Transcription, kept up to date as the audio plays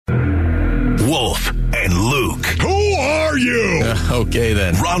you? Okay,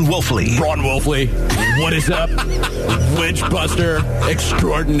 then. Ron Wolfley. Ron Wolfley. What is up? Witchbuster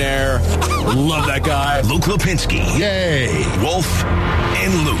extraordinaire. Love that guy. Luke Lipinski. Yay. Wolf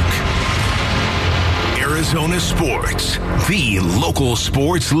and Luke. Arizona Sports, the local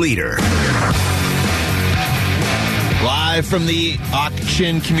sports leader. Live from the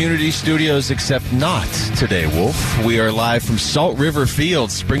Auction Community Studios, except not today, Wolf. We are live from Salt River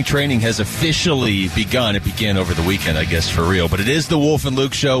Field. Spring training has officially begun. It began over the weekend, I guess, for real. But it is the Wolf and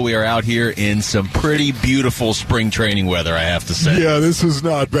Luke Show. We are out here in some pretty beautiful spring training weather, I have to say. Yeah, this is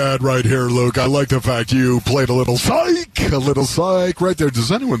not bad right here, Luke. I like the fact you played a little psych right there.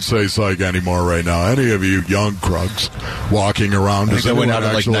 Does anyone say psych anymore right now? Any of you young crugs walking around? I think that went out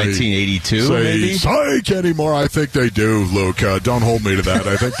in like 1982, say maybe? Psych anymore? I think they do, Luke. Don't hold me to that.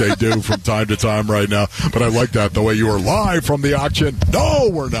 I think they do from time to time right now. But I like that, the way you were live from the auction. No,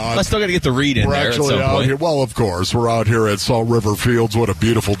 we're not. I still got to get the read in we're there actually at some out point. here. Well, of course. We're out here at Salt River Fields. What a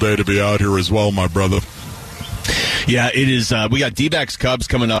beautiful day to be out here as well, my brother. Yeah, it is. We got D-backs Cubs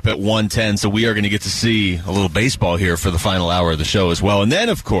coming up at 1:10, so we are going to get to see a little baseball here for the final hour of the show as well. And then,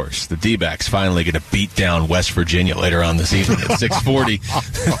 of course, the D-backs finally going to beat down West Virginia later on this evening at 6:40.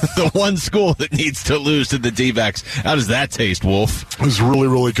 The one school that needs to lose to the D-backs. How does that taste, Wolf? It's really,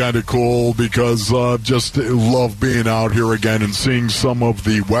 really kind of cool because just love being out here again and seeing some of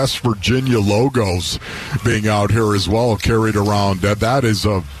the West Virginia logos being out here as well, carried around. That is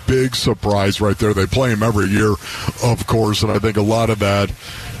a big surprise right there. They play them every year, of course, and I think a lot of that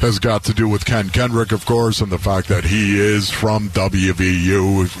has got to do with Ken Kendrick, of course, and the fact that he is from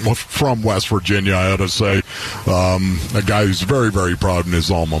WVU, from West Virginia, I ought to say. A guy who's very, very proud in his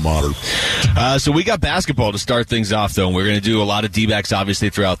alma mater. So we got basketball to start things off, though, and we're going to do a lot of D-backs, obviously,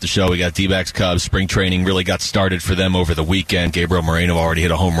 throughout the show. We got D-backs Cubs. Spring training really got started for them over the weekend. Gabriel Moreno already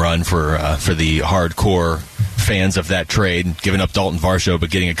hit a home run for the hardcore fans of that trade, giving up Dalton Varsho,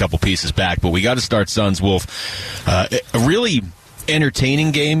 but getting a couple pieces back. But we got to start Suns, Wolf. A really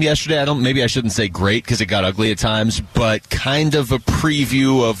entertaining game yesterday. Maybe I shouldn't say great because it got ugly at times, but kind of a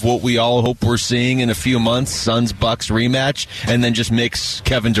preview of what we all hope we're seeing in a few months. Suns-Bucks rematch, and then just mix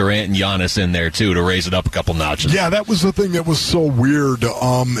Kevin Durant and Giannis in there too to raise it up a couple notches. Yeah, that was the thing that was so weird.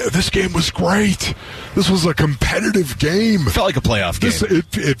 This game was great. This was a competitive game. It felt like a playoff game.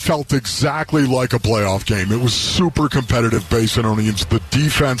 It felt exactly like a playoff game. It was super competitive based on the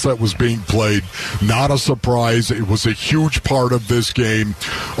defense that was being played. Not a surprise. It was a huge part of this game.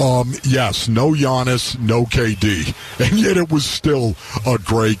 Yes, no Giannis, no KD, and yet it was still a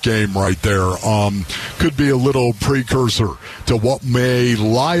great game right there. Could be a little precursor to what may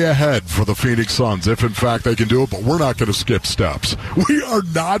lie ahead for the Phoenix Suns, if in fact they can do it, but we're not going to skip steps. We are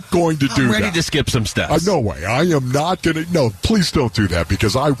not going to do that. I'm ready to skip some steps. No way. I am not going to. No, please don't do that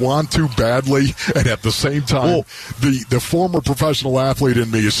because I want to badly, and at the same time, the former professional athlete in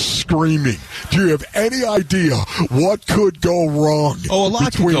me is screaming. Do you have any idea what could go wrong? Oh, a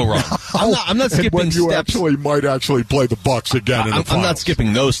lot could go wrong. I'm not skipping when you steps. might actually play the Bucks again in the finals. I'm not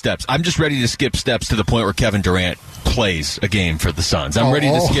skipping those steps. I'm just ready to skip steps to the point where Kevin Durant plays a game for the Suns. I'm ready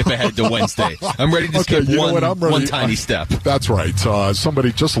to skip ahead to Wednesday. I'm ready to skip one tiny step. That's right.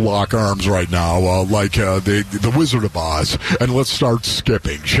 Somebody just lock arms right now, like the Wizard of Oz, and let's start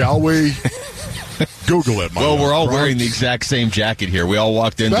skipping, shall we? Google it, Well, we're all wearing the exact same jacket here. We all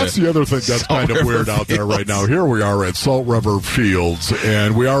walked into That's the other thing that's kind of weird out there right now. Here we are at Salt River Fields,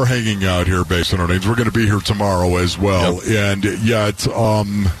 and we are hanging out here based on our names. We're going to be here tomorrow as well, and yet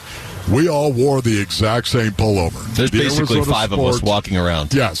we all wore the exact same pullover. There's basically five of us walking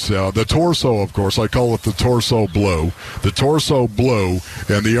around. Yes, the torso, of course. I call it the torso blue. The torso blue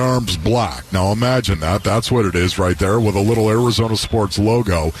and the arms black. Now imagine that. That's what it is right there with a little Arizona Sports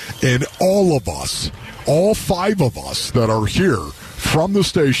logo. And all of us, all five of us that are here from the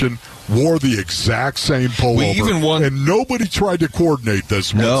station wore the exact same pullover, and nobody tried to coordinate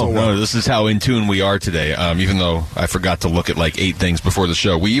this whatsoever. No, this is how in tune we are today, even though I forgot to look at like 8 things before the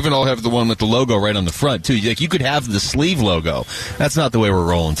show. We even all have the one with the logo right on the front, too. Like, you could have the sleeve logo. That's not the way we're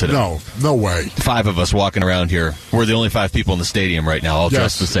rolling today. No way. 5 of us walking around here. We're the only 5 people in the stadium right now, all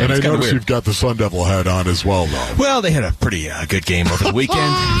dressed the same. And it's I notice weird. You've got the Sun Devil hat on as well, though. Well, they had a pretty good game over the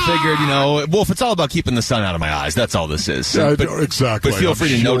weekend. Figured, Wolf, it's all about keeping the sun out of my eyes. That's all this is. Yeah, exactly. But feel free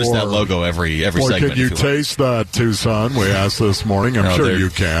to notice that logo every segment. Can you taste that, Tucson? We asked this morning. I'm sure you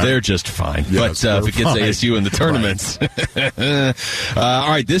can. They're just fine. Yes, but if it gets ASU in the tournaments. All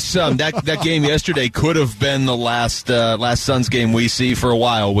right, this that game yesterday could have been the last Suns game we see for a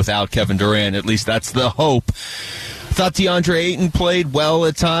while without Kevin Durant. At least that's the hope. thought DeAndre Ayton played well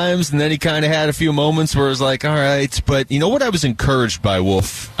at times, and then he kind of had a few moments where it was like, all right. But you know what I was encouraged by,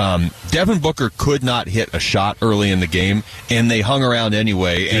 Wolf? Devin Booker could not hit a shot early in the game, and they hung around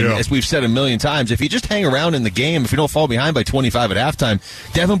anyway. And as we've said a million times, if you just hang around in the game, if you don't fall behind by 25 at halftime,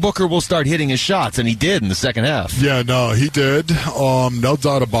 Devin Booker will start hitting his shots, and he did in the second half. Yeah, no, he did. No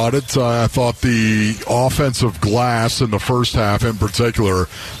doubt about it. I thought the offensive glass in the first half in particular,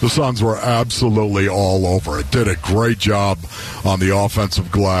 the Suns were absolutely all over it. Did a great job on the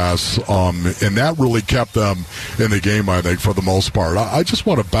offensive glass, and that really kept them in the game, I think, for the most part. I just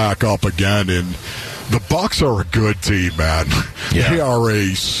want to back up again, and the Bucks are a good team, man. Yeah. They are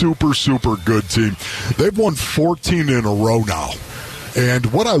a super, super good team. They've won 14 in a row now. And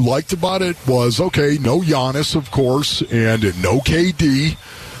what I liked about it was, okay, no Giannis, of course, and no KD.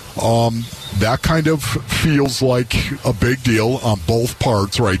 That kind of feels like a big deal on both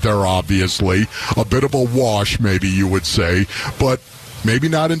parts right there, obviously. A bit of a wash, maybe you would say. But maybe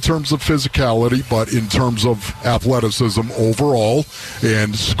not in terms of physicality, but in terms of athleticism overall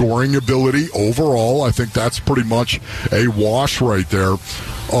and scoring ability overall. I think that's pretty much a wash right there.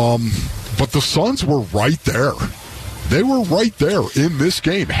 But the Suns were right there. They were right there in this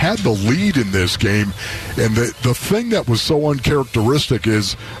game, had the lead in this game. And the thing that was so uncharacteristic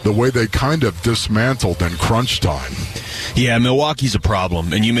is the way they kind of dismantled in crunch time. Yeah, Milwaukee's a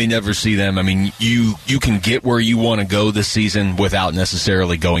problem, and you may never see them. I mean, you can get where you want to go this season without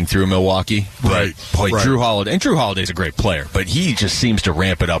necessarily going through Milwaukee. Right. Boy, right. Drew Holiday's a great player, but he just seems to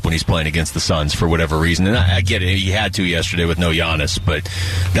ramp it up when he's playing against the Suns for whatever reason. And I get it, he had to yesterday with no Giannis, but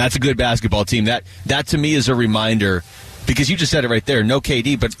that's a good basketball team. That to me is a reminder. Because you just said it right there, no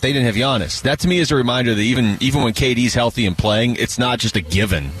KD, but they didn't have Giannis. That to me is a reminder that even when KD's healthy and playing, it's not just a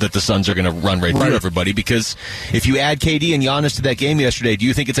given that the Suns are going to run right through everybody. Because if you add KD and Giannis to that game yesterday, do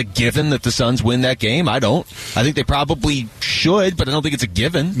you think it's a given that the Suns win that game? I don't. I think they probably should, but I don't think it's a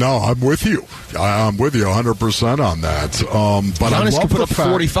given. No, I'm with you. I'm with you 100% on that. But Giannis I love could put the up fact,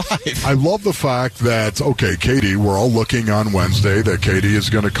 45. I love the fact that, okay, KD, we're all looking on Wednesday that KD is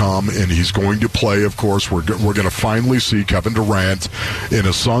going to come and he's going to play, of course. We're going to finally see Kevin Durant in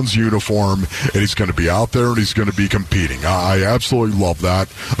a Suns uniform, and he's going to be out there and he's going to be competing. I absolutely love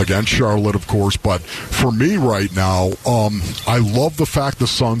that. Against Charlotte, of course, but for me right now, I love the fact the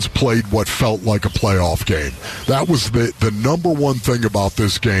Suns played what felt like a playoff game. That was the number one thing about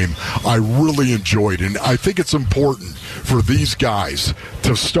this game I really enjoyed, and I think it's important for these guys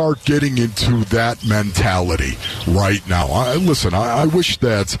to start getting into that mentality right now. I wish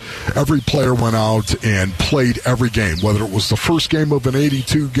that every player went out and played every game, whether it was the first game of an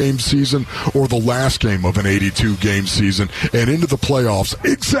 82-game season or the last game of an 82-game season, and into the playoffs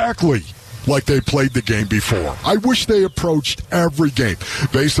exactly like they played the game before. I wish they approached every game.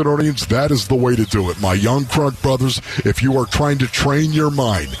 Basin audience, that is the way to do it. My young Crunk brothers, if you are trying to train your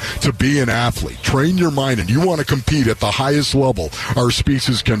mind to be an athlete, train your mind, and you want to compete at the highest level our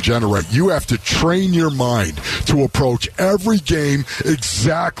species can generate, you have to train your mind to approach every game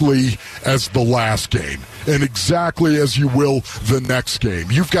exactly as the last game and exactly as you will the next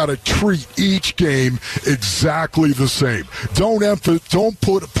game. You've got to treat each game exactly the same. Don't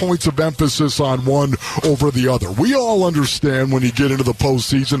put points of emphasis on one over the other. We all understand when you get into the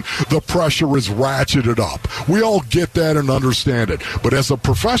postseason, the pressure is ratcheted up. We all get that and understand it. But as a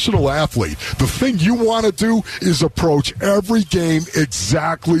professional athlete, the thing you want to do is approach every game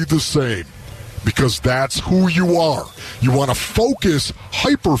exactly the same. Because that's who you are. You want to focus,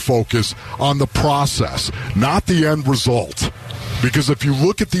 hyper-focus on the process, not the end result. Because if you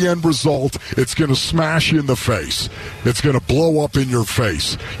look at the end result, it's going to smash you in the face. It's going to blow up in your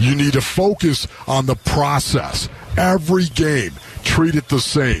face. You need to focus on the process. Every game, treat it the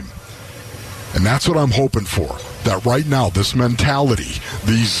same. And that's what I'm hoping for. That right now, this mentality,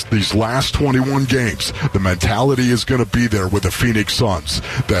 these last 21 games, the mentality is going to be there with the Phoenix Suns.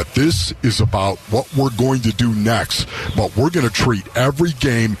 That this is about what we're going to do next, but we're going to treat every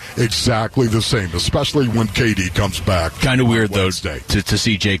game exactly the same, especially when KD comes back. Kind of weird, though, to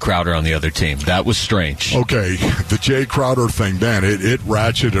see Jay Crowder on the other team. That was strange. Okay, the Jay Crowder thing, man, it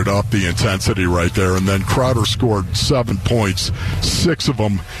ratcheted up the intensity right there, and then Crowder scored 7 points, 6 of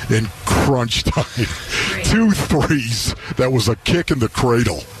them in crunch time. 2 threes. That was a kick in the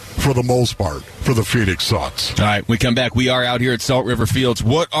cradle for the most part for the Phoenix Suns. All right, we come back. We are out here at Salt River Fields.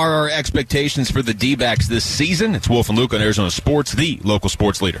 What are our expectations for the D-backs this season? It's Wolf and Luke on Arizona Sports, the local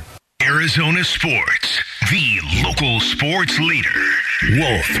sports leader. Arizona Sports, the local sports leader.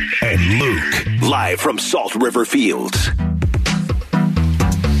 Wolf and Luke, live from Salt River Fields.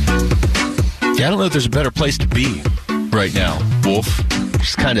 Yeah, I don't know if there's a better place to be right now, Wolf.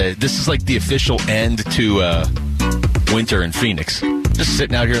 Just kind of, this is like the official end to winter in Phoenix. Just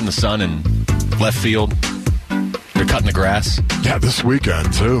sitting out here in the sun and left field. They're cutting the grass. Yeah, this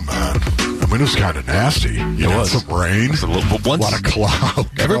weekend, too, man. I mean, it was kind of nasty. You had some rain, a lot of cloud.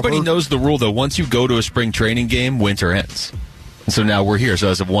 Everybody knows the rule, though. Once you go to a spring training game, winter ends. And so now we're here. So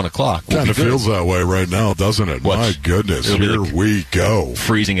as of 1 o'clock, kind of feels that way right now, doesn't it? My goodness, here we go.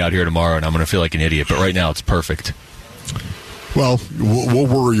 Freezing out here tomorrow, and I'm going to feel like an idiot. But right now, it's perfect. Well, we'll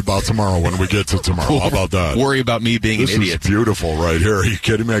worry about tomorrow when we get to tomorrow. How about that? Worry about me being an idiot. This is beautiful right here. Are you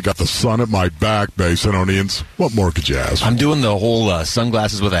kidding me? I got the sun at my back, Basinonians. What more could you ask? I'm doing the whole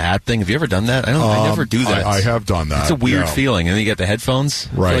sunglasses with a hat thing. Have you ever done that? I never do that. I have done that. It's a weird feeling. And then you get the headphones.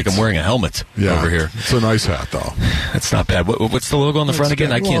 Right. I feel like I'm wearing a helmet over here. It's a nice hat, though. That's not bad. What's the logo on the front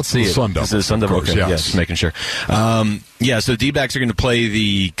again? I can't see it. Sun Devil. Is it Sun Devil? Okay. Yes. Just making sure. So the D-backs are going to play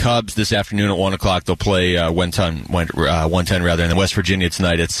the Cubs this afternoon at 1 o'clock. They'll play 110 rather, and then West Virginia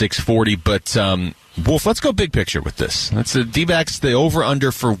tonight at 6:40. But Wolf, let's go big picture with this. That's the D-backs. The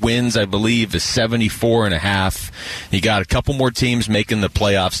over/under for wins, I believe, is 74.5. You got a couple more teams making the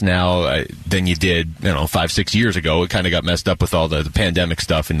playoffs now than you did, 5-6 years ago. It kind of got messed up with all the pandemic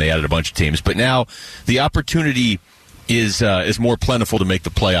stuff, and they added a bunch of teams. But now the opportunity is more plentiful to make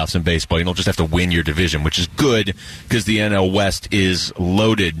the playoffs in baseball. You don't just have to win your division, which is good because the NL West is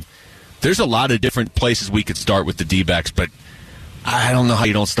loaded. There's a lot of different places we could start with the D-backs, but I don't know how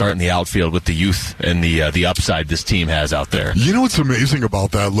you don't start in the outfield with the youth and the upside this team has out there. You know what's amazing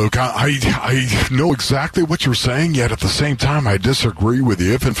about that, Luke? I know exactly what you're saying, yet at the same time I disagree with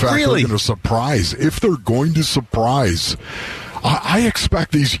you. If, in fact, they're going to surprise, I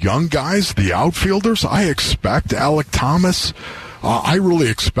expect these young guys, the outfielders, I expect Alec Thomas, I really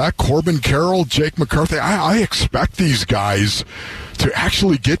expect Corbin Carroll, Jake McCarthy, I expect these guys to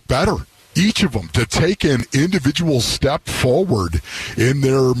actually get better. Each of them to take an individual step forward in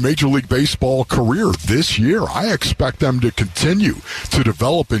their Major League Baseball career this year. I expect them to continue to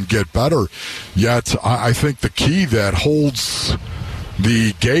develop and get better. Yet, I think the key that holds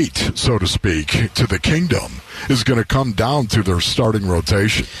the gate, so to speak, to the kingdom is going to come down to their starting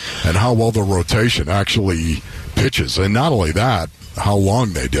rotation and how well the rotation actually pitches. And not only that, how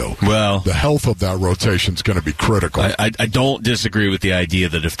long they do. Well, the health of that rotation is going to be critical. I don't disagree with the idea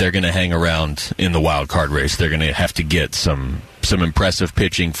that if they're going to hang around in the wild card race, they're going to have to get some impressive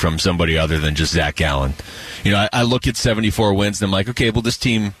pitching from somebody other than just Zach Gallen. I look at 74 wins and I'm like, okay, well, this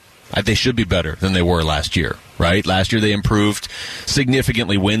team, they should be better than they were last year, right? Last year they improved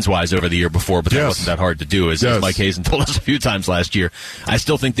significantly wins-wise over the year before, but that wasn't that hard to do, as Mike Hazen told us a few times last year. I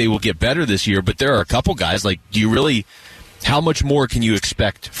still think they will get better this year, but there are a couple guys, how much more can you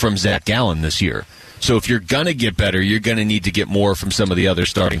expect from Zach Gallen this year? So if you're going to get better, you're going to need to get more from some of the other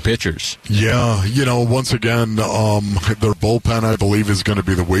starting pitchers. Yeah, once again, their bullpen, I believe, is going to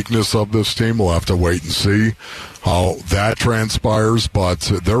be the weakness of this team. We'll have to wait and see how that transpires. But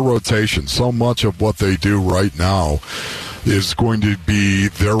their rotation, so much of what they do right now is going to be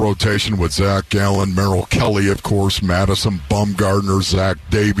their rotation with Zach Gallen, Merrill Kelly, of course, Madison Bumgarner, Zach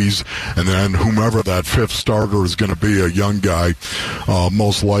Davies, and then whomever that fifth starter is going to be, a young guy,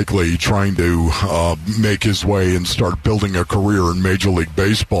 most likely trying to make his way and start building a career in Major League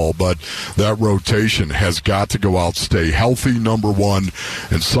Baseball. But that rotation has got to go out, stay healthy, number one,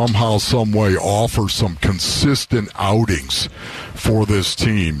 and somehow, some way offer some consistent outings for this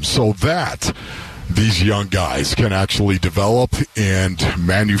team so that these young guys can actually develop and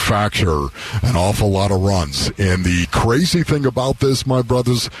manufacture an awful lot of runs. And the crazy thing about this, my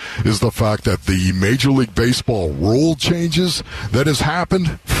brothers, is the fact that the Major League Baseball rule changes that has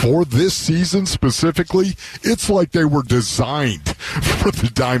happened for this season specifically, it's like they were designed for the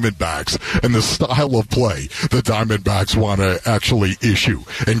Diamondbacks and the style of play the Diamondbacks want to actually issue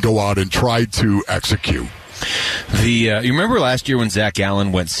and go out and try to execute. You remember last year when Zach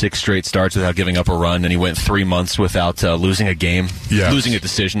Gallen went 6 straight starts without giving up a run, and he went 3 months without losing a game? Yes. Losing a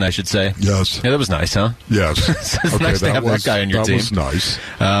decision, I should say. Yes. Yeah, that was nice, huh? Yes. It's nice to have that guy on your team. That was nice.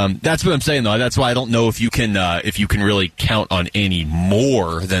 That's what I'm saying, though. That's why I don't know if you can really count on any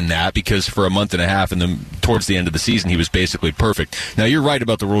more than that, because for a month and a half and then towards the end of the season, he was basically perfect. Now, you're right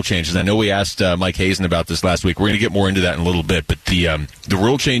about the rule changes. I know we asked Mike Hazen about this last week. We're going to get more into that in a little bit, but the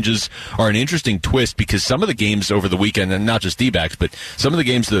rule changes are an interesting twist because some of the games over the weekend, and not just D-backs, but some of the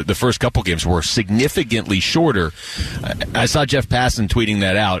games, the first couple games were significantly shorter. I saw Jeff Passan tweeting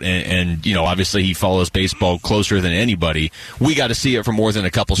that out, and obviously he follows baseball closer than anybody. We got to see it for more than a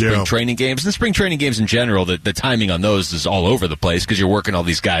couple spring training games. And spring training games in general, the timing on those is all over the place because you're working all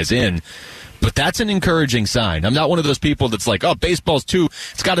these guys in. But that's an encouraging sign. I'm not one of those people that's like, oh, baseball's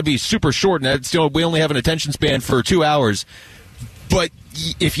it's got to be super short, and we only have an attention span for 2 hours. But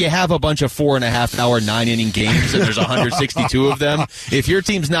if you have a bunch of 4.5-hour, 9-inning games and there's 162 of them, if your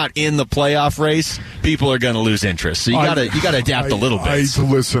team's not in the playoff race, people are going to lose interest. So you got to adapt a little bit.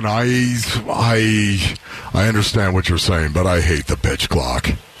 Listen, I understand what you're saying, but I hate the pitch clock.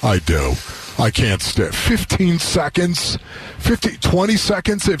 I do. I can't stand 15 seconds, 20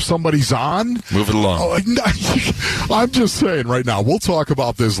 seconds if somebody's on. Move it along. I'm just saying right now, we'll talk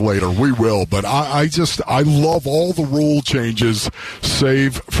about this later. We will, but I love all the rule changes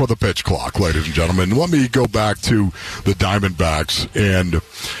save for the pitch clock, ladies and gentlemen. Let me go back to the Diamondbacks, and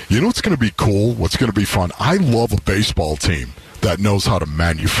you know what's going to be cool? What's going to be fun? I love a baseball team that knows how to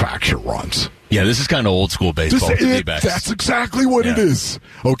manufacture runs. Yeah, this is kind of old school baseball. That's exactly what it is.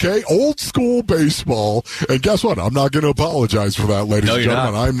 Okay? Old school baseball. And guess what? I'm not going to apologize for that, ladies and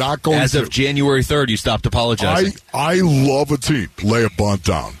gentlemen. I'm not going to. As of January 3rd, you stopped apologizing. I love a team. Lay a bunt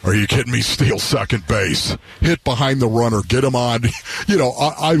down. Are you kidding me? Steal second base. Hit behind the runner. Get him on. You know,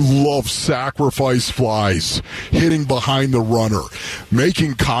 I love sacrifice flies. Hitting behind the runner.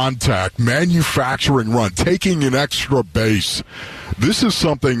 Making contact. Manufacturing run. Taking an extra base. This is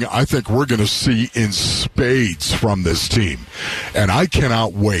something I think we're going to see in spades from this team. And I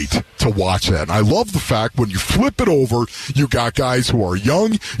cannot wait to watch that. And I love the fact when you flip it over, you got guys who are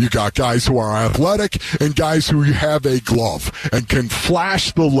young, you got guys who are athletic, and guys who have a glove and can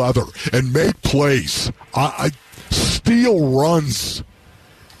flash the leather and make plays. I steal runs.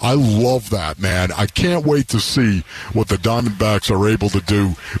 I love that, man. I can't wait to see what the Diamondbacks are able to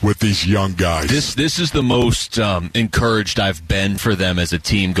do with these young guys. This is the most encouraged I've been for them as a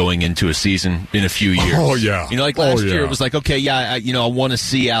team going into a season in a few years. Oh, yeah. You know, like last year, it was like, okay, I want to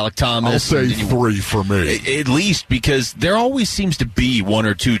see Alek Thomas. I'll say 3 for me. At least, because there always seems to be 1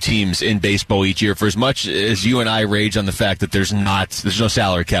 or 2 teams in baseball each year. For as much as you and I rage on the fact that there's no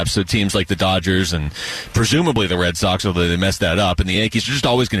salary cap, so teams like the Dodgers and presumably the Red Sox, although they messed that up, and the Yankees are just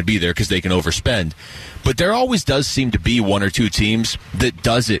always going to be there because they can overspend. But there always does seem to be 1 or 2 teams that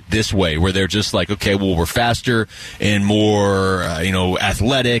does it this way, where they're just like, okay, well, we're faster and more,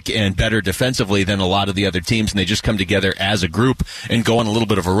 athletic and better defensively than a lot of the other teams, and they just come together as a group and go on a little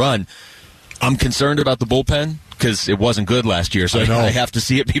bit of a run. I'm concerned about the bullpen because it wasn't good last year, so I have to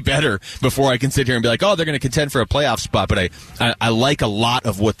see it be better before I can sit here and be like, oh, they're going to contend for a playoff spot. But I like a lot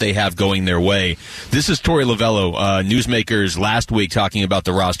of what they have going their way. This is Torey Lovello, Newsmakers last week, talking about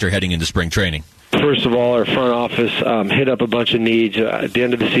the roster heading into spring training. First of all, our front office hit up a bunch of needs. At the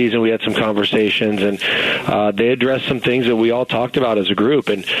end of the season, we had some conversations, and they addressed some things that we all talked about as a group.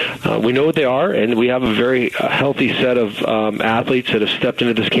 And we know what they are, and we have a very healthy set of athletes that have stepped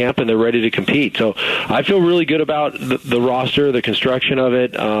into this camp, and they're ready to compete. So I feel really good about the roster, the construction of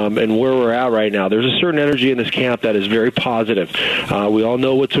it, and where we're at right now. There's a certain energy in this camp that is very positive. We all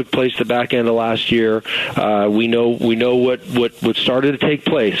know what took place the back end of last year. We know what started to take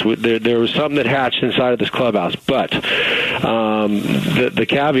place. There was something that hatched inside of this clubhouse, but the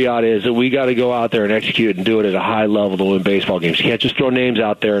caveat is that we got to go out there and execute and do it at a high level to win baseball games. You can't just throw names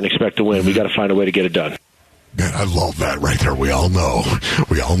out there and expect to win. We got to find a way to get it done. Man, I love that right there. We all know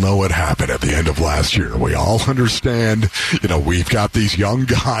what happened at the end of last year. We all understand, we've got these young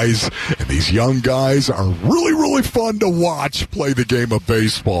guys, and these young guys are really, really fun to watch play the game of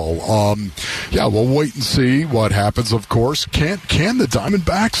baseball. We'll wait and see what happens, of course. Can the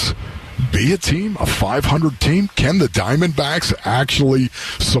Diamondbacks be a team, a 500 team? Can the Diamondbacks actually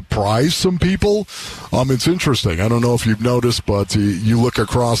surprise some people? It's interesting. I don't know if you've noticed, but you look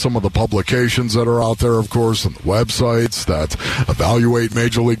across some of the publications that are out there, of course, and the websites that evaluate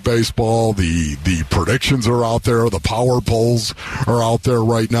Major League Baseball. The predictions are out there. The power polls are out there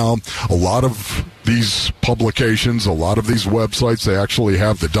right now. A lot of these publications, a lot of these websites, they actually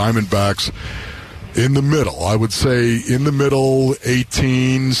have the Diamondbacks in the middle. I would say in the middle,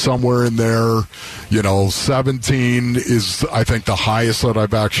 18, somewhere in there. 17 is, I think, the highest that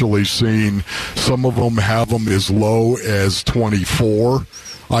I've actually seen. Some of them have them as low as 24.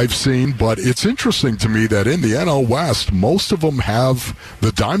 I've seen, but it's interesting to me that in the NL West, most of them have the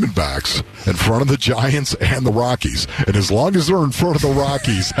Diamondbacks in front of the Giants and the Rockies. And as long as they're in front of the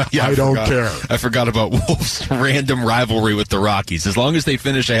Rockies, I don't care. I forgot about Wolf's random rivalry with the Rockies. As long as they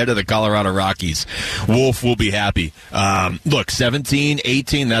finish ahead of the Colorado Rockies, Wolf will be happy. Look, 17,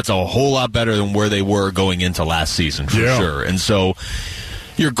 18, that's a whole lot better than where they were going into last season, for sure. And so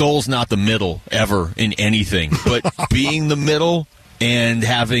your goal's not the middle ever in anything, but being the middle and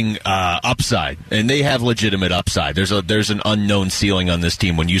having upside, and they have legitimate upside. There's an unknown ceiling on this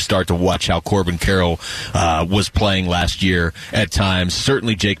team when you start to watch how Corbin Carroll was playing last year at times.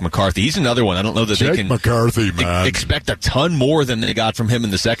 Certainly Jake McCarthy. He's another one. I don't know that they can McCarthy, man. Expect a ton more than they got from him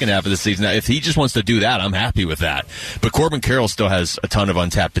in the second half of the season. Now, if he just wants to do that, I'm happy with that. But Corbin Carroll still has a ton of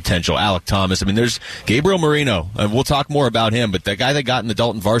untapped potential. Alec Thomas. I mean, there's Gabriel Moreno, and we'll talk more about him, but that guy they got in the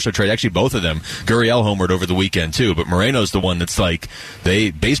Dalton Varsho trade, actually both of them, Gurriel homered over the weekend too, but Moreno's the one that's like,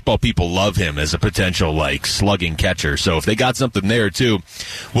 baseball people love him as a potential like slugging catcher. So if they got something there too,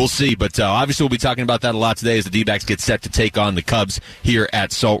 we'll see. But obviously we'll be talking about that a lot today as the D-backs get set to take on the Cubs here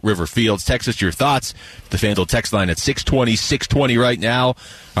at Salt River Fields. Text us your thoughts. The FanDuel text line at 620 right now. All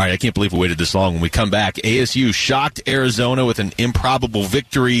right, I can't believe we waited this long. When we come back, ASU shocked Arizona with an improbable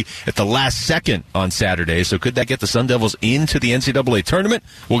victory at the last second on Saturday. So could that get the Sun Devils into the NCAA tournament?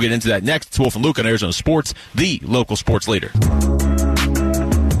 We'll get into that next. It's Wolf and Luke on Arizona Sports, the local sports leader.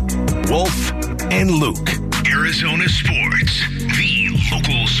 Wolf and Luke, Arizona Sports, the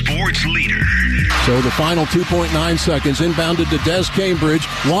local sports leader. So the final 2.9 seconds, inbounded to Des Cambridge,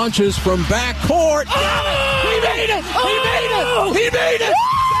 launches from backcourt. Oh! He made it! He made it! He made it!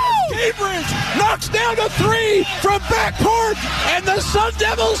 Des Cambridge knocks down a three from backcourt, and the Sun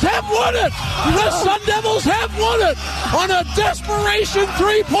Devils have won it! The Sun Devils have won it on a desperation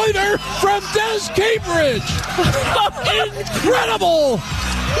three-pointer from Des Cambridge! Incredible!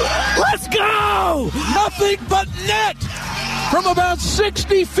 Let's go! Nothing but net from about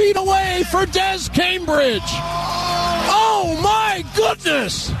 60 feet away for Des Cambridge. Oh, my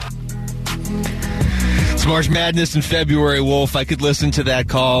goodness! It's March Madness in February, Wolf. I could listen to that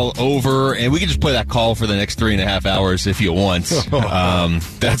call over, and we could just play that call for the next 3.5 hours if you want.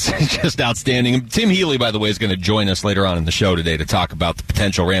 That's just outstanding. Tim Healy, by the way, is going to join us later on in the show today to talk about the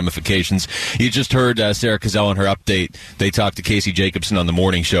potential ramifications. You just heard Sarah Cazell in her update. They talked to Casey Jacobson on the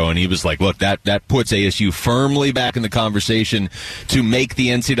morning show, and he was like, look, that puts ASU firmly back in the conversation to make the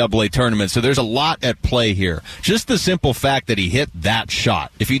NCAA tournament. So there's a lot at play here. Just the simple fact that he hit that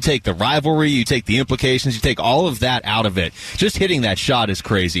shot. If you take the rivalry, you take the implications, you take all of that out of it. Just hitting that shot is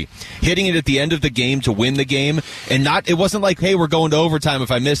crazy. Hitting it at the end of the game to win the game, and it wasn't like, hey, we're going to overtime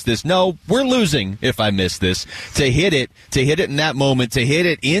if I miss this. No, we're losing if I miss this. To hit it in that moment, to hit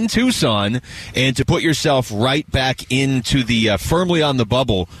it in Tucson, and to put yourself right back into the firmly on the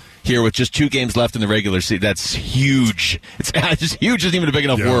bubble here with just 2 games left in the regular season. That's huge. It's just huge isn't even a big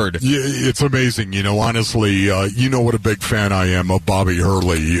enough word. Yeah, it's amazing. Honestly, you know what a big fan I am of Bobby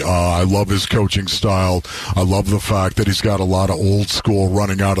Hurley. I love his coaching style. I love the fact that he's got a lot of old school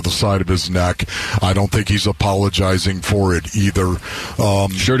running out of the side of his neck. I don't think he's apologizing for it either.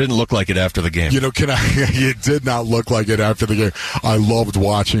 Sure didn't look like it after the game. It did not look like it after the game. I loved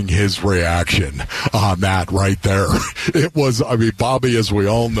watching his reaction on that right there. It was, Bobby, as we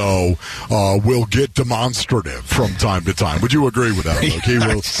all know, will get demonstrative from time to time. Would you agree with that, Luke? He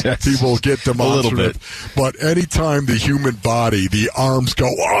will get demonstrative. A little bit. But anytime the human body, the arms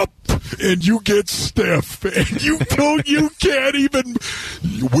go up and you get stiff and you can't even,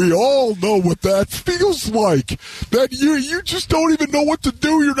 we all know what that feels like. That you just don't even know what to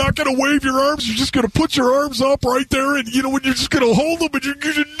do. You're not going to wave your arms. You're just going to put your arms up right there, and when you're just going to hold them, and you're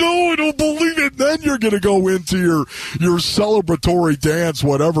going to know, I don't believe it. Then you're going to go into your celebratory dance,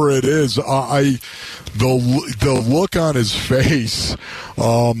 whatever it is. The look on his face,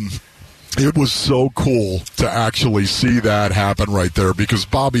 it was so cool to actually see that happen right there, because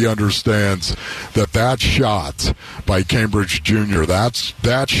Bobby understands that shot by Cambridge Jr.,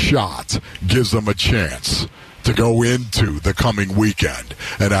 that shot gives them a chance to go into the coming weekend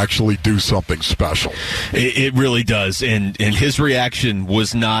and actually do something special. It really does, and his reaction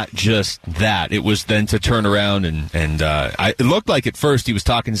was not just that. It was then to turn around and it looked like at first he was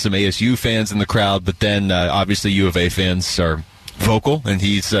talking to some ASU fans in the crowd, but then obviously U of A fans are vocal, and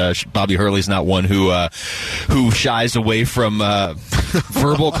he's Bobby Hurley's not one who shies away from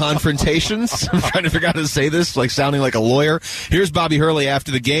verbal confrontations. I'm trying to figure out how to say this, like sounding like a lawyer. Here's Bobby Hurley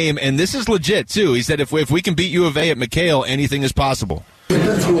after the game, and this is legit too. He said, if we can beat U of A at McHale, anything is possible. We've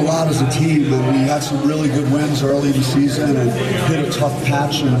been through a lot as a team, and we had some really good wins early in the season and hit a tough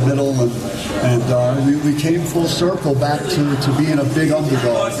patch in the middle, and we came full circle back to being a big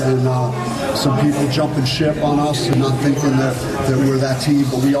underdog, and some people jumping ship on us and not thinking that we're that team,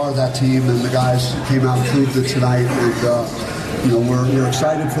 but we are that team, and the guys came out and proved it tonight, and we're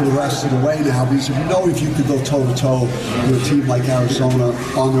excited for the rest of the way now, because if you could go toe-to-toe with a team like Arizona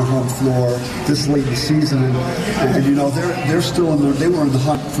on their home floor this late in the season, and they're still they were in the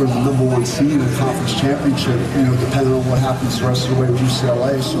hunt for the number 1 seed in the conference championship, depending on what happens the rest of the way with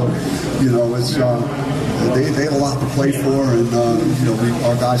UCLA. So, they had a lot to play for, and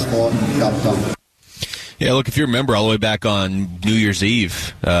our guys fought and got it done. Yeah, look, if you remember all the way back on New Year's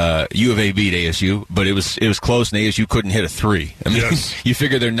Eve, U of A beat ASU, but it was close, and ASU couldn't hit a three. I mean, yes. You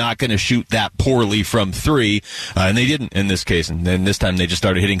figure they're not going to shoot that poorly from three, and they didn't in this case. And then this time they just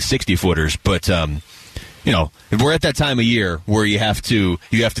started hitting 60-footers. But we're at that time of year where you have to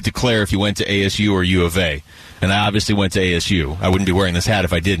declare if you went to ASU or U of A. And I obviously went to ASU. I wouldn't be wearing this hat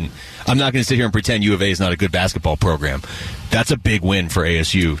if I didn't. I'm not going to sit here and pretend U of A is not a good basketball program. That's a big win for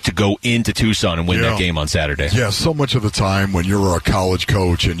ASU to go into Tucson and win that game on Saturday. Yeah, so much of the time when you're a college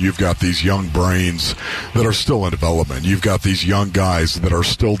coach and you've got these young brains that are still in development, you've got these young guys that are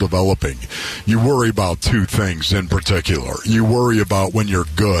still developing, you worry about two things in particular. You worry about when you're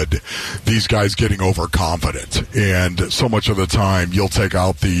good, these guys getting overconfident. And so much of the time you'll take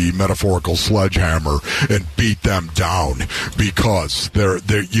out the metaphorical sledgehammer and beat them down because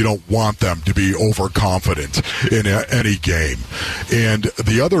you don't want them to be overconfident in any game. And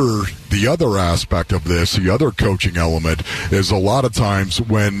the other aspect of this, the other coaching element, is a lot of times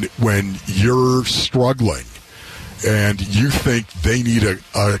when you're struggling and you think they need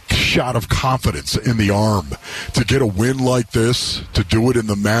a shot of confidence in the arm to get a win like this, to do it in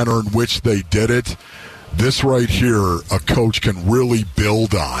the manner in which they did it, this right here, a coach can really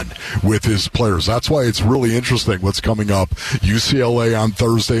build on with his players. That's why it's really interesting what's coming up. UCLA on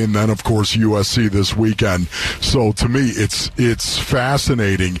Thursday, and then, of course, USC this weekend. So, to me, it's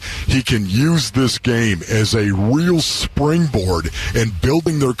fascinating. He can use this game as a real springboard and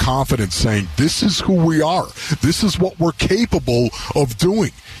building their confidence, saying, this is who we are. This is what we're capable of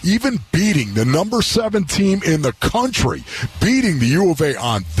doing. Even beating the number 7 team in the country, beating the U of A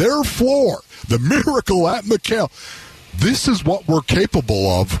on their floor, the Miracle at McHale. This is what we're capable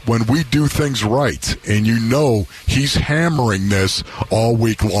of when we do things right. And he's hammering this all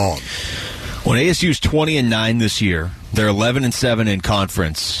week long. When ASU's 20-9 this year, they're 11-7 in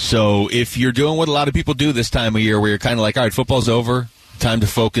conference. So if you're doing what a lot of people do this time of year, where you're kind of like, all right, football's over, time to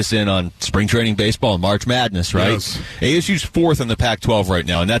focus in on spring training baseball and March Madness, right? Yes. ASU's 4th in the Pac-12 right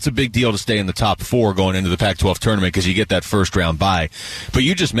now, and that's a big deal to stay in the top 4 going into the Pac-12 tournament because you get that first-round bye. But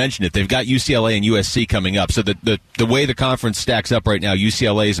you just mentioned it. They've got UCLA and USC coming up. So the way the conference stacks up right now,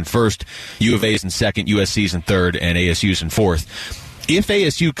 UCLA is in 1st, U of A is in 2nd, USC is in 3rd, and ASU is in 4th. If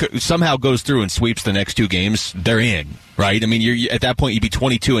ASU somehow goes through and sweeps the next 2 games, they're in, right? I mean, at that point, you'd be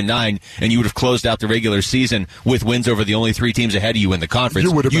 22-9, and you would have closed out the regular season with wins over the only 3 teams ahead of you in the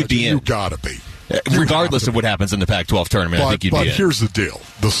conference. You'd be in. You gotta be. Regardless of what happens in the Pac-12 tournament, I think you'd be in. But here's the deal.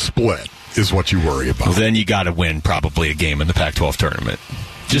 The split is what you worry about. Well, then you got to win probably a game in the Pac-12 tournament.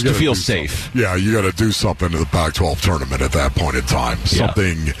 Just to feel safe. Yeah, you got to do something in the Pac-12 tournament at that point in time.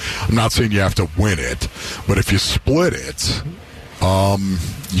 Something. I'm not saying you have to win it, but if you split it,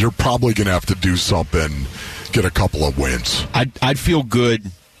 you're probably going to have to do something, get a couple of wins. I'd feel good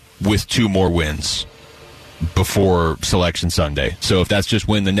with 2 more wins before Selection Sunday. So if that's just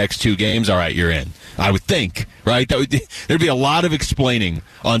win the next 2 games, all right, you're in. I would think, right? There'd be a lot of explaining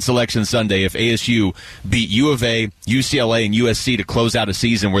on Selection Sunday if ASU beat U of A, UCLA, and USC to close out a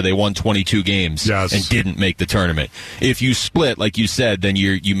season where they won 22 games and didn't make the tournament. If you split, like you said, then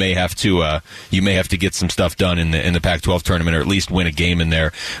you may have to get some stuff done in the Pac-12 tournament, or at least win a game in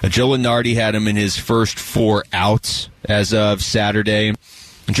there. Joe Lunardi had him in his first 4 outs as of Saturday.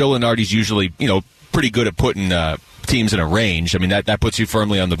 Joe Lunardi's usually, pretty good at putting teams in a range. I mean, that puts you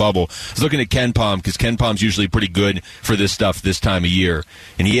firmly on the bubble. I was looking at Ken Pom, because Ken Pom's usually pretty good for this stuff this time of year,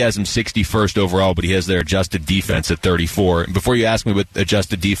 and he has him 61st overall, but he has their adjusted defense at 34. And before you ask me what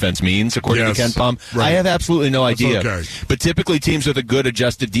adjusted defense means, according to Ken Pom, right, I have absolutely no idea. Okay. But typically teams with a good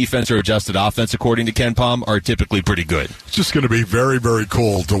adjusted defense or adjusted offense, according to Ken Pom, are typically pretty good. It's just going to be very, very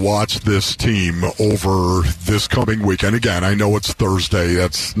cool to watch this team over this coming weekend. Again, I know it's Thursday.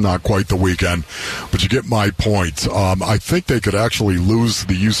 That's not quite the weekend, but you get my point. I think they could actually lose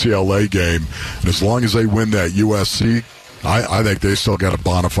the UCLA game, and as long as they win that USC, I think they still got a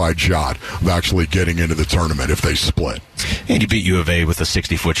bona fide shot of actually getting into the tournament if they split. And you beat U of A with a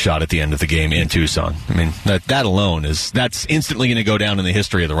 60-foot shot at the end of the game in Tucson. I mean, that alone that's instantly going to go down in the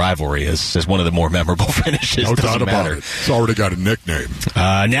history of the rivalry as one of the more memorable finishes. No doubt about it. It's already got a nickname.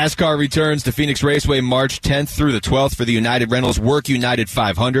 NASCAR returns to Phoenix Raceway March 10th through the 12th for the United Rentals Work United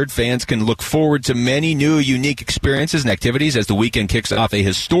 500. Fans can look forward to many new, unique experiences and activities as the weekend kicks off a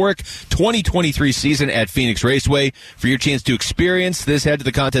historic 2023 season at Phoenix Raceway. For your chance to experience this, head to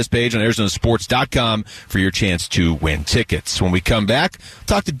the contest page on ArizonaSports.com for your chance to win tickets. When we come back,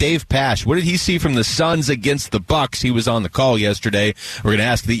 talk to Dave Pasch. What did he see from the Suns against the Bucks? He was on the call yesterday. We're going to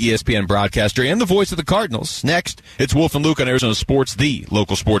ask the ESPN broadcaster and the voice of the Cardinals. Next, it's Wolf and Luke on Arizona Sports, the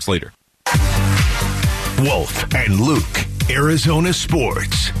local sports leader. Wolf and Luke, Arizona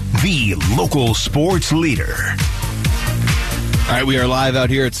Sports, the local sports leader. All right, we are live out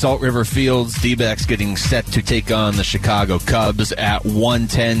here at Salt River Fields. D-backs getting set to take on the Chicago Cubs at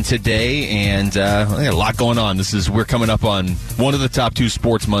 1:10 today, and a lot going on. We're coming up on one of the top 2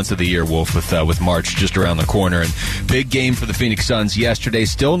 sports months of the year, Wolf, with March just around the corner. And big game for the Phoenix Suns yesterday.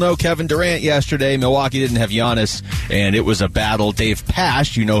 Still no Kevin Durant yesterday. Milwaukee didn't have Giannis, and it was a battle. Dave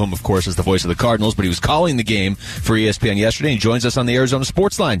Pasch, you know him, of course, as the voice of the Cardinals, but he was calling the game for ESPN yesterday. He joins us on the Arizona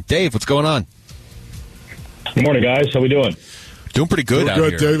Sports Line. Dave, what's going on? Good morning, guys. How we doing? Doing pretty good out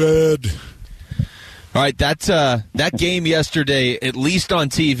here. David. All right, that game yesterday, at least on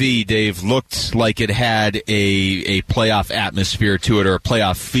TV, Dave, looked like it had a playoff atmosphere to it or a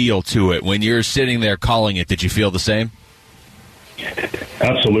playoff feel to it. When you're sitting there calling it, did you feel the same?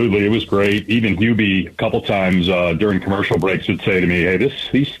 Absolutely. It was great. Even Hubie, a couple times during commercial breaks, would say to me, hey,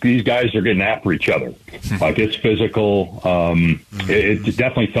 these guys are getting after each other. Like, it's physical. It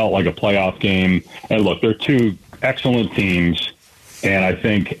definitely felt like a playoff game. And look, they're 2 excellent teams. And I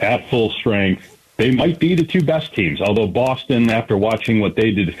think at full strength, they might be the 2 best teams. Although Boston, after watching what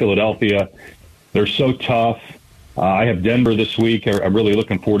they did to Philadelphia, they're so tough. I have Denver this week. I'm really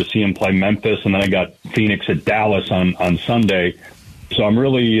looking forward to seeing them play Memphis. And then I got Phoenix at Dallas on Sunday. So I'm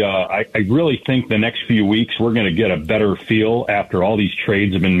really, I really think the next few weeks we're going to get a better feel after all these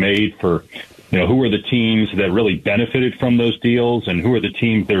trades have been made for, who are the teams that really benefited from those deals and who are the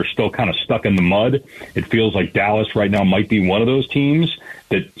teams that are still kind of stuck in the mud. It feels like Dallas right now might be one of those teams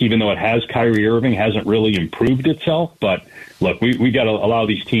that, even though it has Kyrie Irving, hasn't really improved itself. But look, we got to allow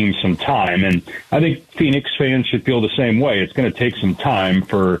these teams some time. And I think Phoenix fans should feel the same way. It's going to take some time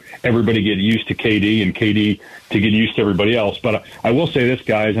for everybody to get used to KD and KD to get used to everybody else. But I will say this,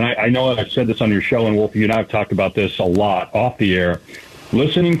 guys, and I know I've said this on your show, and Wolf, you and I have talked about this a lot off the air.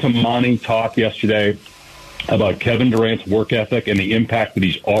 Listening to Monty talk yesterday about Kevin Durant's work ethic and the impact that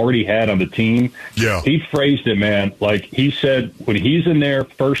he's already had on the team, he phrased it, man, like he said, when he's in there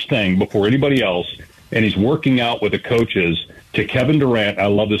first thing before anybody else and he's working out with the coaches, to Kevin Durant, I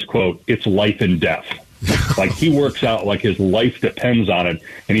love this quote, it's life and death. Like, he works out like his life depends on it.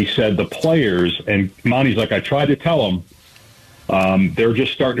 And he said the players, and Monty's like, I tried to tell them, they're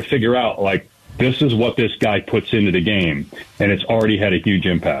just starting to figure out, like, this is what this guy puts into the game, and it's already had a huge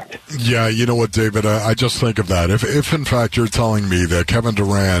impact. Yeah, you know what, David? I just think of that. If in fact you're telling me that Kevin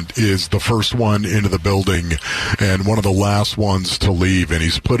Durant is the first one into the building and one of the last ones to leave, and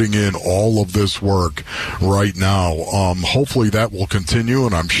he's putting in all of this work right now, hopefully that will continue,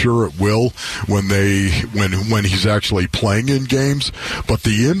 and I'm sure it will when he's actually playing in games. But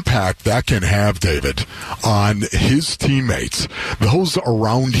the impact that can have, David, on his teammates, those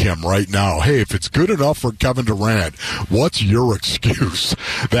around him right now. Hey, if it's good enough for Kevin Durant, what's your excuse?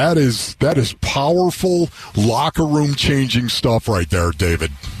 That is powerful locker room changing stuff right there,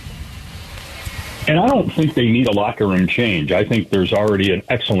 David. And I don't think they need a locker room change. I think there's already an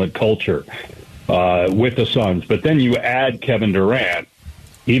excellent culture with the Suns. But then you add Kevin Durant,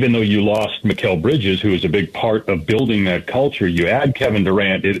 even though you lost Mikal Bridges, who is a big part of building that culture, you add Kevin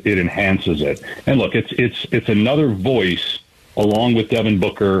Durant, it enhances it. And look, it's another voice along with Devin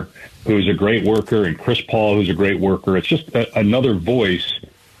Booker, who's a great worker, and Chris Paul, who's a great worker. It's just another voice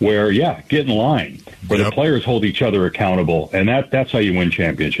where, get in line, where the players hold each other accountable, and that's how you win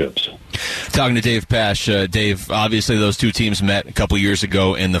championships. Talking to Dave Pasch. Dave, obviously those 2 teams met a couple years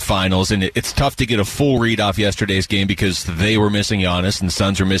ago in the finals, and it's tough to get a full read off yesterday's game because they were missing Giannis and the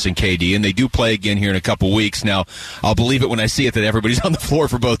Suns are missing KD, and they do play again here in a couple weeks. Now, I'll believe it when I see it that everybody's on the floor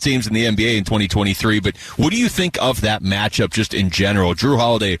for both teams in the NBA in 2023, but what do you think of that matchup just in general? Jrue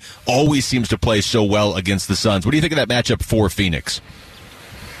Holiday always seems to play so well against the Suns. What do you think of that matchup for Phoenix?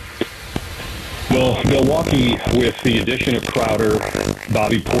 Well, Milwaukee, with the addition of Crowder,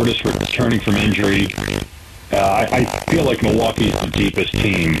 Bobby Portis returning from injury, I feel like Milwaukee is the deepest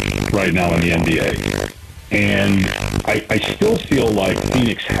team right now in the NBA. And I still feel like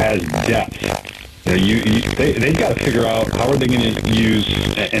Phoenix has depth. They've got to figure out how are they going to use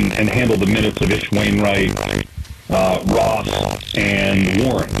and handle the minutes of Ish Wainwright, Ross, and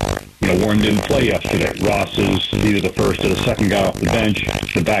Warren. Warren didn't play yesterday. Ross is either the first or the second guy off the bench.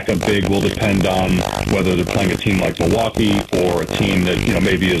 The backup big will depend on whether they're playing a team like Milwaukee or a team that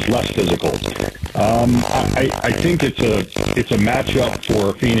maybe is less physical. I think it's a matchup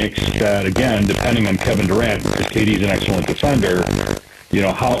for Phoenix that, again, depending on Kevin Durant, because KD's an excellent defender.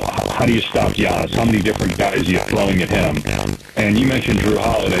 How do you stop Giannis? How many different guys are you throwing at him? And you mentioned Jrue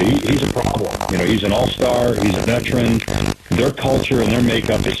Holiday. He's a problem. He's an all-star. He's a veteran. Their culture and their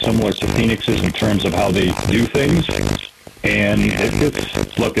makeup is similar to Phoenix's in terms of how they do things. And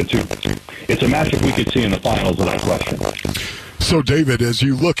it's it's a matchup we could see in the finals without question. So, David, as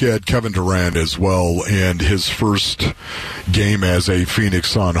you look at Kevin Durant as well and his first game as a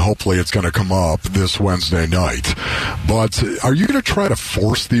Phoenix Sun, hopefully it's going to come up this Wednesday night. But are you going to try to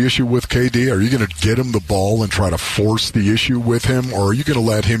force the issue with KD? Are you going to get him the ball and try to force the issue with him? Or are you going to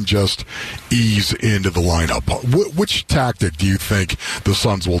let him just ease into the lineup? Which tactic do you think the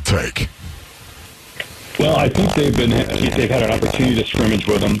Suns will take? Well, I think they've had an opportunity to scrimmage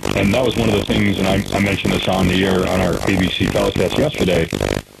with him, and that was one of the things, and I mentioned this on the air on our ABC telecast yesterday,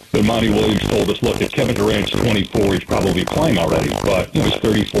 that Monty Williams told us, look, if Kevin Durant's 24, he's probably playing already, but he's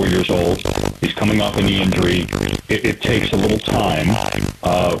 34 years old. He's coming off a knee injury. It takes a little time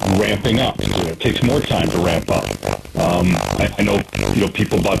ramping up. It takes more time to ramp up. I know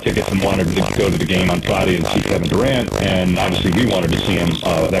people bought tickets and wanted to go to the game on Friday and see Kevin Durant, and obviously we wanted to see him.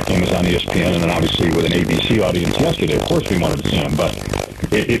 That game was on ESPN, and then obviously with an ABC audience yesterday, of course we wanted to see him, but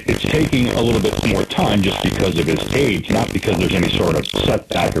it's taking a little bit more time just because of his age, not because there's any sort of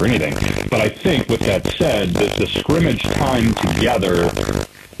setback or anything. But I think, with that said, the scrimmage time together,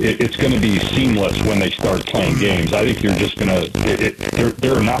 it's going to be seamless when they start playing games. I think you're just going to,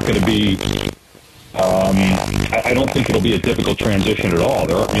 they're not going to be, I don't think it'll be a difficult transition at all.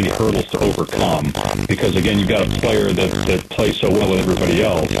 There aren't many hurdles to overcome because, again, you've got a player that plays so well with everybody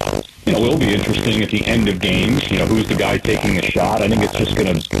else. It'll be interesting at the end of games, who's the guy taking the shot. I think it's just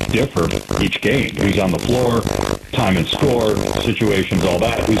going to differ each game. Who's on the floor, time and score, situations, all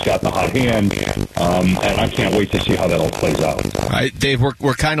that. Who's got the hot hand. And I can't wait to see how that all plays out. All right, Dave,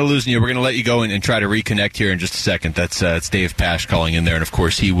 we're kind of losing you. We're going to let you go and try to reconnect here in just a second. It's Dave Pasch calling in there. And, of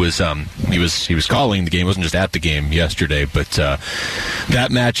course, he was calling the game. He wasn't just at the game yesterday. But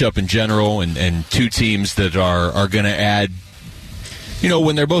that matchup in general and two teams that are going to add,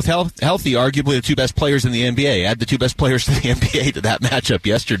 when they're both healthy, arguably the two best players in the NBA. Add the two best players in the NBA to that matchup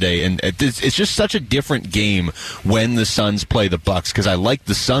yesterday. And it's just such a different game when the Suns play the Bucks, because I like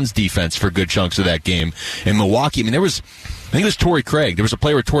the Suns' defense for good chunks of that game. In Milwaukee, I think it was Torrey Craig. There was a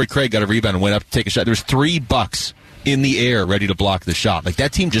play where Torrey Craig got a rebound and went up to take a shot. There was 3 Bucks in the air ready to block the shot. Like,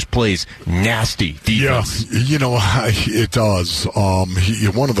 that team just plays nasty defense. Yeah, it does.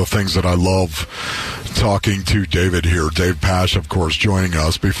 One of the things that I love talking to David here, Dave Pasch, of course, joining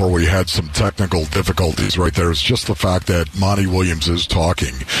us before we had some technical difficulties right there, is just the fact that Monty Williams is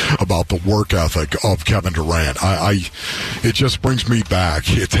talking about the work ethic of Kevin Durant. It just brings me back.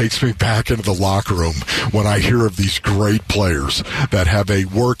 It takes me back into the locker room when I hear of these great players that have a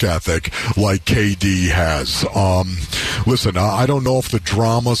work ethic like KD has. Listen, I don't know if the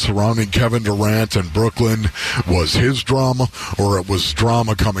drama surrounding Kevin Durant and Brooklyn was his drama or it was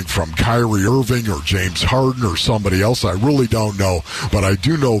drama coming from Kyrie Irving or James Harden or somebody else. I really don't know, but I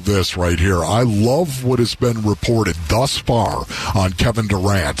do know this right here. I love what has been reported thus far on Kevin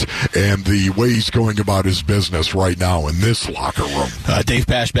Durant and the way he's going about his business right now in this locker room. Dave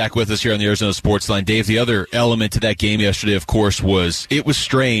Pasch back with us here on the Arizona Sports Line. Dave, the other element to that game yesterday, of course, was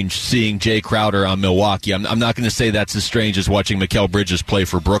strange seeing Jay Crowder on Milwaukee. I'm not going to say that's as strange as watching Mikal Bridges play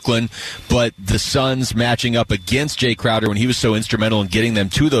for Brooklyn, but the Suns matching up against Jay Crowder when he was so instrumental in getting them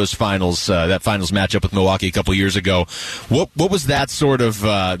to those finals, that finals matchup with Milwaukee a couple years ago. What was that sort of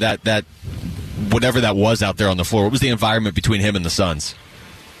that whatever that was out there on the floor? What was the environment between him and the Suns?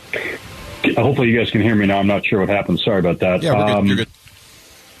 Hopefully you guys can hear me now. I'm not sure what happened. Sorry about that. Yeah, we're good. You're good.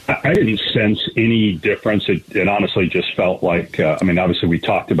 I didn't sense any difference. It honestly just felt like, obviously we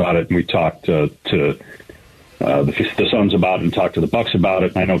talked about it, and we talked to the Suns about it and talked to the Bucks about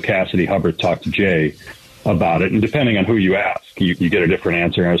it. And I know Cassidy Hubbard talked to Jay about it. And depending on who you ask, you get a different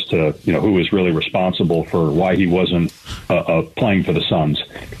answer as to, who is really responsible for why he wasn't playing for the Suns.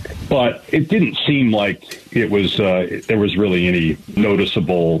 But it didn't seem like it was there was really any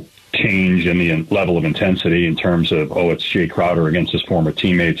noticeable change in the level of intensity in terms of, it's Jay Crowder against his former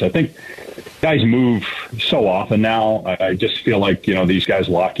teammates. I think guys move so often now. I just feel like, these guys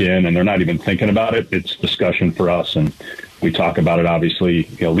lock in and they're not even thinking about it. It's discussion for us, and we talk about it, obviously,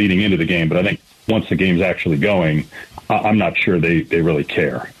 leading into the game. But I think once the game's actually going, I'm not sure they really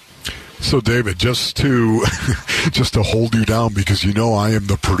care. So, David, just to hold you down, because I am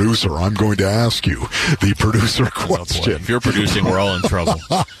the producer, I'm going to ask you the producer question. If you're producing, we're all in trouble.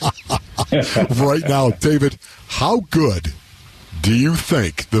 Right now, David, how good do you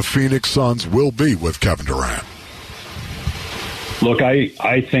think the Phoenix Suns will be with Kevin Durant? Look,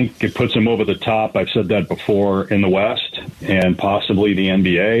 I think it puts them over the top. I've said that before, in the West and possibly the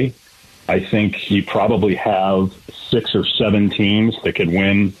NBA. I think you probably have 6 or 7 teams that could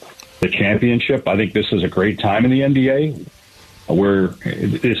win the championship. I think this is a great time in the NBA, where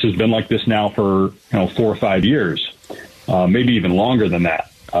this has been like this now for 4 or 5 years, maybe even longer than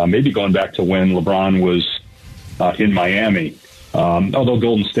that. maybe going back to when LeBron was in Miami. Although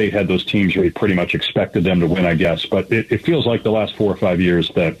Golden State had those teams where he pretty much expected them to win, I guess. But it feels like the last 4 or 5 years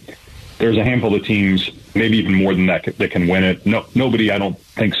that there's a handful of teams, maybe even more than that can win it. Nobody, I don't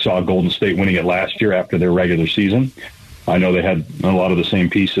think, saw Golden State winning it last year after their regular season. I know they had a lot of the same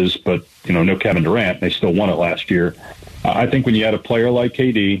pieces, but, no Kevin Durant. They still won it last year. I think when you add a player like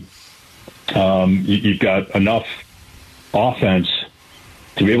KD, you've got enough offense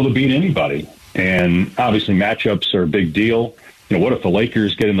to be able to beat anybody. And obviously matchups are a big deal. What if the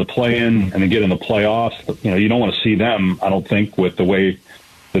Lakers get in the play-in and then get in the playoffs? You don't want to see them, I don't think, with the way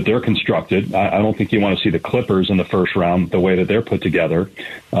that they're constructed. I don't think you want to see the Clippers in the first round the way that they're put together.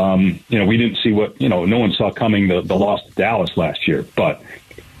 We didn't see no one saw coming the loss to Dallas last year. But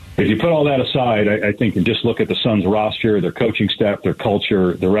if you put all that aside, I think, and just look at the Suns roster, their coaching staff, their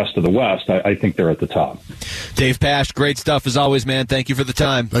culture, the rest of the West, I think they're at the top. Dave Pasch, great stuff as always, man. Thank you for the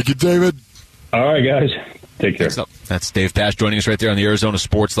time. Thank you, David. All right, guys. Take care. That's Dave Pasch joining us right there on the Arizona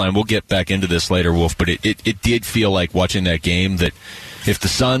Sports Line. We'll get back into this later, Wolf, but it did feel like watching that game that if the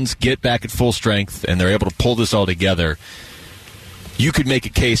Suns get back at full strength and they're able to pull this all together, you could make a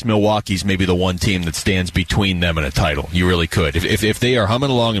case Milwaukee's maybe the one team that stands between them and a title. You really could. If they are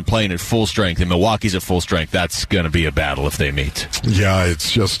humming along and playing at full strength and Milwaukee's at full strength, that's going to be a battle if they meet. Yeah,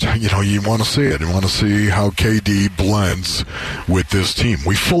 it's just, you want to see it. You want to see how KD blends with this team.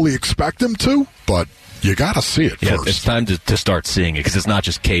 We fully expect him to, but you got to see it first. It's time to start seeing it because it's not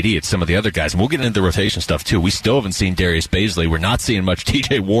just KD, it's some of the other guys. And we'll get into the rotation stuff, too. We still haven't seen Darius Bazley. We're not seeing much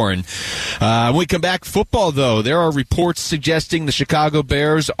TJ Warren. When we come back, football, though, there are reports suggesting the Chicago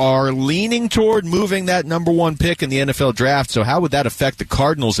Bears are leaning toward moving that number 1 pick in the NFL draft. So how would that affect the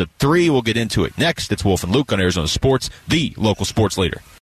Cardinals at 3? We'll get into it next. It's Wolf and Luke on Arizona Sports, the local sports leader.